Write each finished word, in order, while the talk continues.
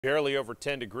Barely over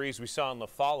 10 degrees we saw in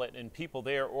LaFollette, and people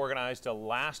there organized a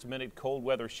last-minute cold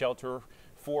weather shelter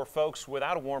for folks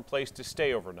without a warm place to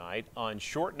stay overnight. On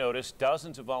short notice,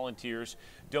 dozens of volunteers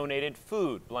donated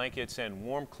food, blankets, and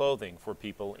warm clothing for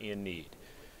people in need.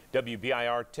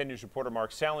 WBIR 10 News reporter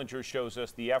Mark Salinger shows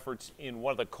us the efforts in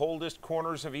one of the coldest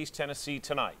corners of East Tennessee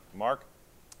tonight. Mark?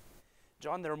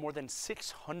 John, there are more than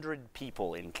 600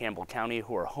 people in Campbell County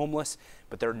who are homeless,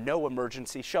 but there are no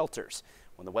emergency shelters.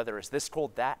 When the weather is this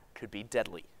cold, that could be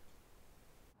deadly.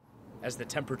 As the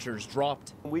temperatures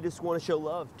dropped, we just want to show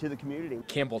love to the community.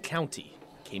 Campbell County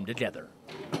came together.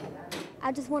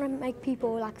 I just want to make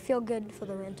people feel good for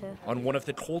the winter. On one of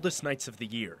the coldest nights of the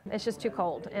year. It's just too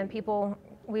cold, and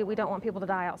we don't want people to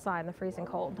die outside in the freezing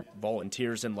cold.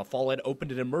 Volunteers in LaFollette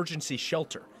opened an emergency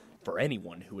shelter for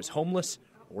anyone who is homeless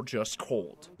or just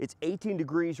cold. It's 18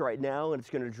 degrees right now, and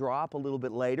it's going to drop a little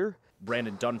bit later.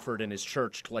 Brandon Dunford and his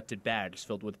church collected bags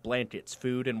filled with blankets,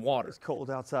 food, and water. It's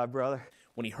cold outside, brother.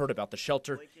 When he heard about the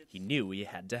shelter, he knew he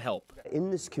had to help.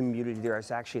 In this community, there is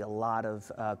actually a lot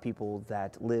of people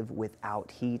that live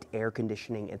without heat, air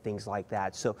conditioning, and things like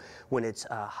that. So when it's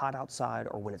hot outside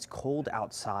or when it's cold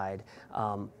outside,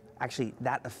 actually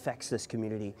that affects this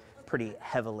community pretty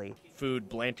heavily. Food,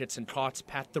 blankets, and cots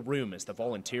pat the room as the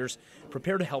volunteers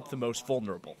prepare to help the most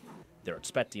vulnerable. They're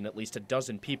expecting at least a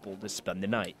dozen people to spend the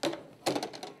night.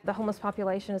 The homeless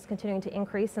population is continuing to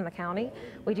increase in the county.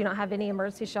 We do not have any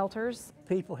emergency shelters.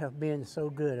 People have been so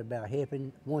good about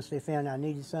helping. Once they found I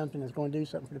needed something that's going to do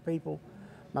something for the people,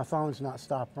 my phone's not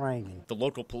stopped ringing. The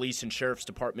local police and sheriff's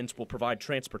departments will provide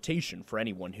transportation for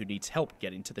anyone who needs help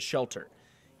getting to the shelter.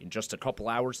 In just a couple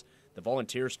hours, the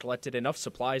volunteers collected enough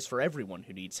supplies for everyone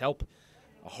who needs help.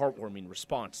 A heartwarming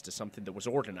response to something that was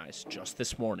organized just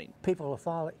this morning. People of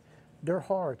LaFollette, their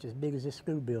heart's as big as this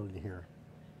school building here.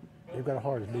 They've got a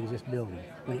heart as big as this building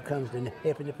when it comes to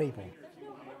helping the people.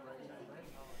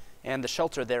 And the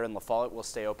shelter there in LaFollette will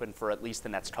stay open for at least the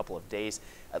next couple of days,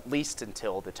 at least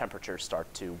until the temperatures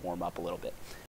start to warm up a little bit.